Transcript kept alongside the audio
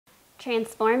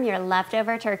Transform your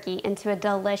leftover turkey into a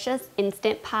delicious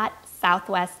Instant Pot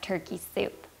Southwest turkey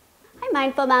soup. Hi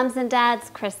mindful moms and dads,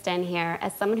 Kristen here.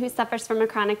 As someone who suffers from a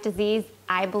chronic disease,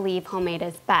 I believe homemade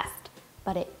is best,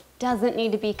 but it doesn't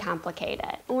need to be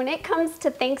complicated. When it comes to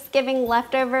Thanksgiving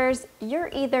leftovers, you're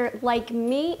either like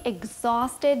me,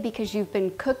 exhausted because you've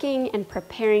been cooking and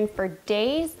preparing for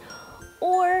days,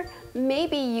 or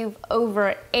maybe you've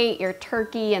overate your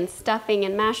turkey and stuffing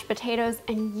and mashed potatoes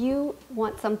and you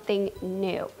want something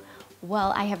new.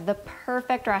 Well, I have the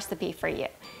perfect recipe for you.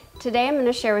 Today I'm going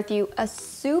to share with you a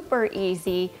super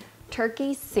easy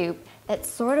turkey soup that's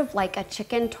sort of like a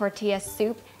chicken tortilla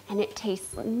soup, and it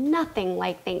tastes nothing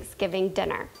like Thanksgiving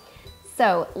dinner.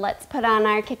 So let's put on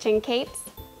our kitchen capes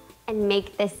and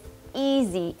make this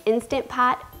easy Instant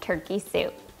Pot turkey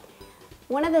soup.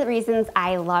 One of the reasons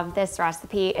I love this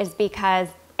recipe is because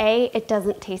A, it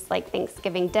doesn't taste like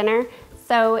Thanksgiving dinner,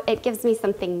 so it gives me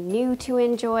something new to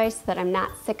enjoy so that I'm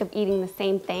not sick of eating the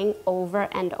same thing over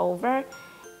and over.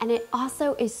 And it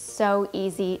also is so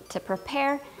easy to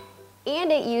prepare,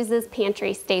 and it uses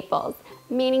pantry staples,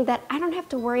 meaning that I don't have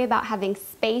to worry about having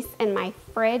space in my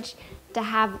fridge to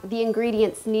have the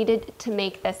ingredients needed to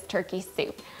make this turkey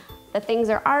soup. The things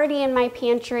are already in my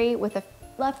pantry with a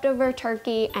leftover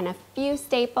turkey and a few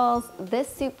staples. This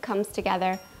soup comes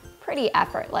together pretty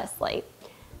effortlessly.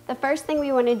 The first thing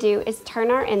we want to do is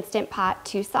turn our Instant Pot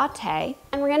to saute,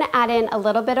 and we're going to add in a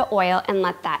little bit of oil and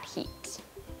let that heat.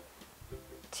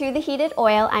 To the heated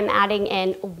oil, I'm adding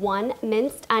in 1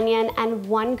 minced onion and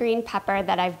 1 green pepper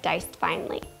that I've diced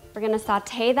finely. We're going to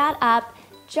saute that up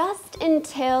just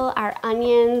until our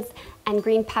onions and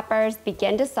green peppers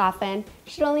begin to soften.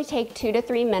 Should only take 2 to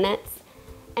 3 minutes.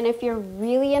 And if you're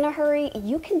really in a hurry,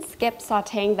 you can skip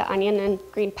sauteing the onion and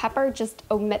green pepper, just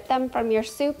omit them from your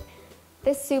soup.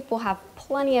 This soup will have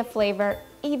plenty of flavor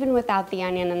even without the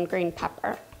onion and green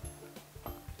pepper.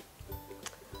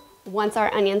 Once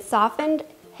our onions softened,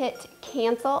 hit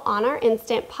cancel on our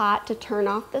Instant Pot to turn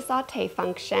off the saute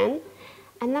function.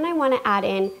 And then I want to add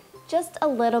in just a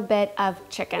little bit of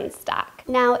chicken stock.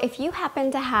 Now, if you happen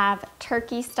to have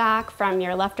turkey stock from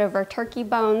your leftover turkey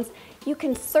bones, you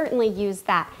can certainly use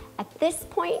that. At this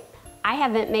point, I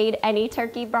haven't made any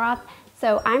turkey broth,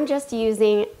 so I'm just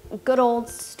using good old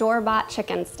store-bought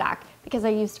chicken stock because I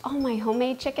used all my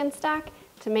homemade chicken stock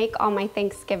to make all my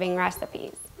Thanksgiving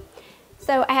recipes.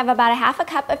 So I have about 1/2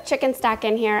 cup of chicken stock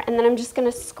in here, and then I'm just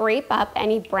gonna scrape up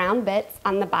any brown bits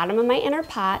on the bottom of my inner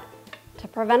pot to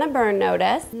prevent a burn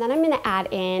notice. And then I'm gonna add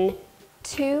in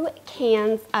 2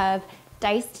 cans of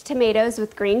diced tomatoes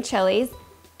with green chilies,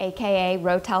 AKA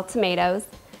Rotel tomatoes.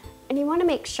 And you wanna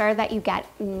make sure that you get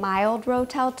mild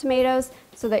Rotel tomatoes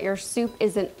so that your soup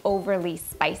isn't overly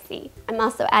spicy. I'm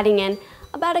also adding in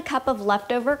about 1 cup of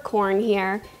leftover corn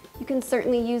here. You can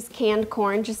certainly use canned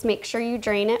corn, just make sure you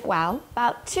drain it well.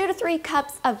 About 2 to 3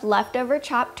 cups of leftover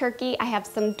chopped turkey. I have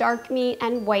some dark meat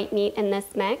and white meat in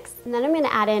this mix. And then I'm gonna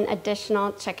add in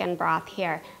additional chicken broth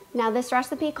here. Now this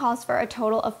recipe calls for a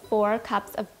total of 4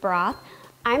 cups of broth.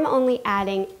 I'm only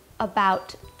adding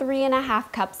about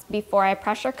 3.5 cups before I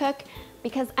pressure cook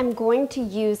because I'm going to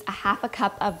use 1/2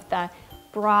 cup of the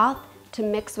broth to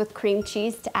mix with cream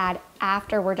cheese to add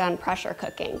after we're done pressure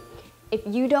cooking. If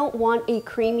you don't want a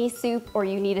creamy soup or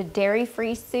you need a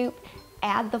dairy-free soup,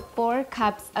 add the 4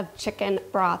 cups of chicken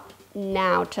broth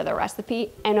now to the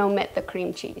recipe and omit the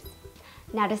cream cheese.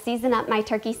 Now to season up my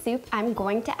turkey soup, I'm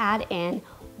going to add in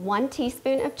 1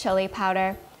 teaspoon of chili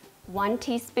powder, 1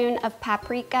 teaspoon of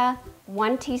paprika,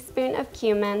 1 teaspoon of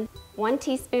cumin, 1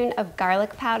 teaspoon of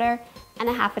garlic powder, and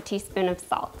 1/2 teaspoon of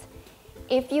salt.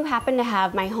 If you happen to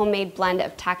have my homemade blend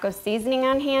of taco seasoning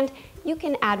on hand, you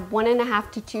can add 1.5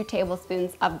 to 2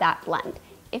 tablespoons of that blend.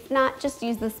 If not, just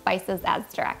use the spices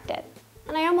as directed.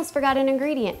 And I almost forgot an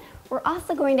ingredient. We're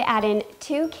also going to add in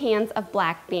 2 cans of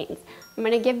black beans. I'm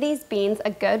gonna give these beans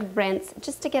a good rinse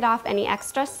just to get off any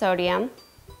extra sodium,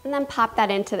 and then pop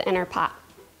that into the inner pot.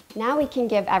 Now we can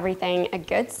give everything a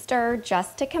good stir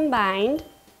just to combine,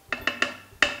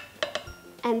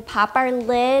 and pop our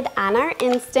lid on our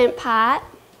Instant Pot.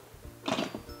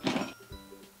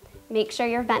 Make sure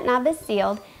your vent knob is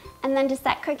sealed, and then to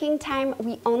set cooking time,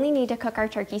 we only need to cook our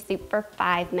turkey soup for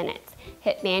 5 minutes.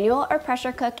 Hit manual or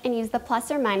pressure cook and use the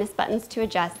plus or minus buttons to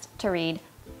adjust to read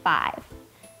 5.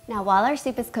 Now while our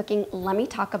soup is cooking, let me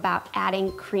talk about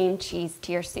adding cream cheese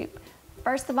to your soup.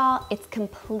 First of all, it's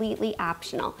completely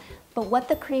optional, but what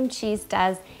the cream cheese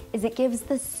does is it gives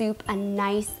the soup a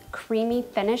nice creamy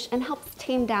finish and helps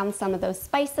tame down some of those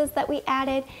spices that we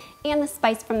added and the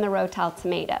spice from the Rotel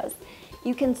tomatoes.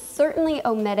 You can certainly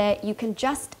omit it. You can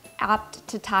just opt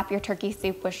to top your turkey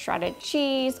soup with shredded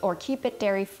cheese or keep it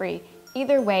dairy-free.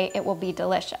 Either way, it will be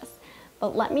delicious.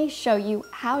 But let me show you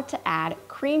how to add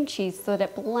cream cheese so that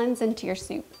it blends into your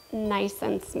soup nice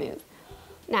and smooth.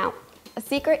 Now, a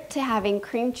secret to having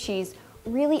cream cheese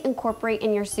really incorporate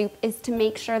in your soup is to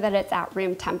make sure that it's at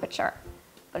room temperature.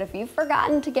 But if you've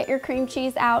forgotten to get your cream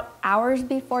cheese out hours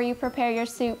before you prepare your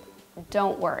soup,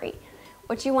 don't worry.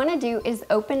 What you want to do is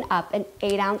open up an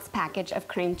 8-ounce package of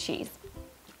cream cheese.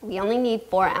 We only need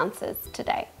 4 ounces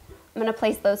today. I'm going to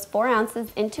place those 4 ounces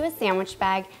into a sandwich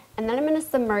bag, and then I'm going to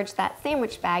submerge that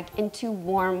sandwich bag into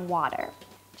warm water.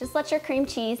 Just let your cream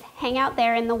cheese hang out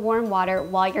there in the warm water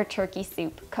while your turkey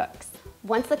soup cooks.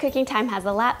 Once the cooking time has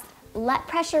elapsed, let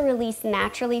pressure release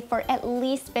naturally for at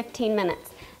least 15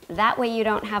 minutes. That way you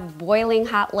don't have boiling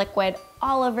hot liquid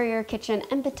all over your kitchen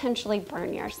and potentially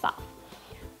burn yourself.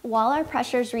 While our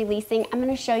pressure is releasing, I'm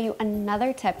going to show you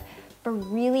another tip for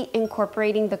really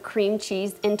incorporating the cream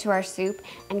cheese into our soup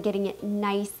and getting it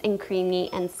nice and creamy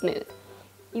and smooth.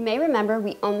 You may remember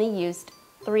we only used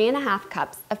 3.5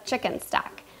 cups of chicken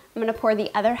stock. I'm going to pour the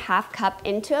other half cup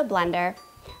into a blender,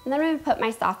 and then I'm going to put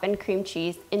my softened cream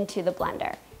cheese into the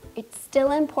blender. It's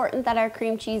still important that our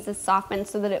cream cheese is softened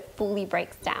so that it fully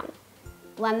breaks down.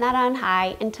 Blend that on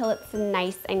high until it's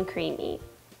nice and creamy.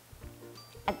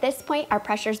 At this point, our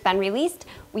pressure's been released.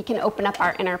 We can open up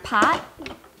our inner pot.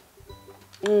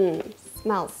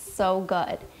 Smells so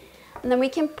good. And then we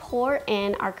can pour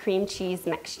in our cream cheese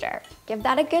mixture. Give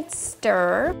that a good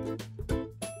stir.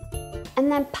 And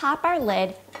then pop our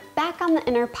lid back on the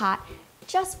inner pot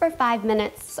just for 5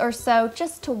 minutes or so,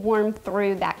 just to warm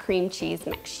through that cream cheese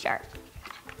mixture.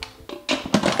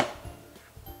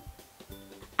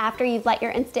 After you've let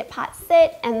your Instant Pot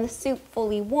sit and the soup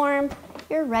fully warm,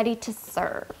 you're ready to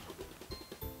serve.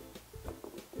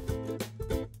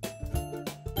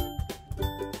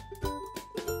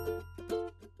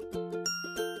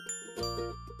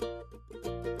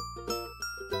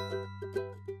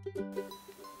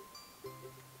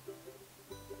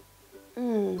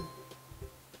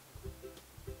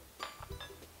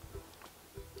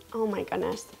 Oh my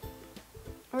goodness.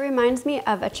 It reminds me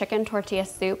of a chicken tortilla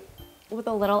soup with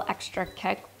a little extra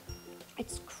kick.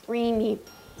 It's creamy,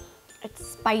 it's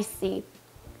spicy.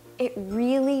 It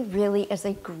really, really is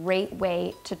a great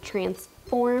way to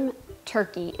transform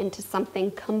turkey into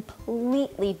something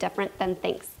completely different than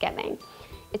Thanksgiving.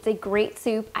 It's a great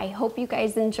soup. I hope you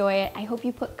guys enjoy it. I hope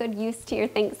you put good use to your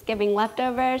Thanksgiving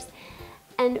leftovers.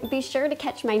 And be sure to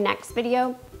catch my next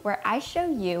video where I show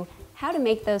you how to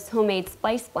make those homemade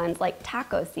spice blends like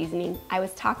taco seasoning I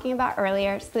was talking about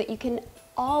earlier, so that you can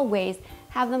always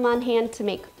have them on hand to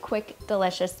make quick,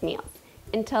 delicious meals.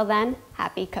 Until then,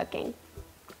 happy cooking.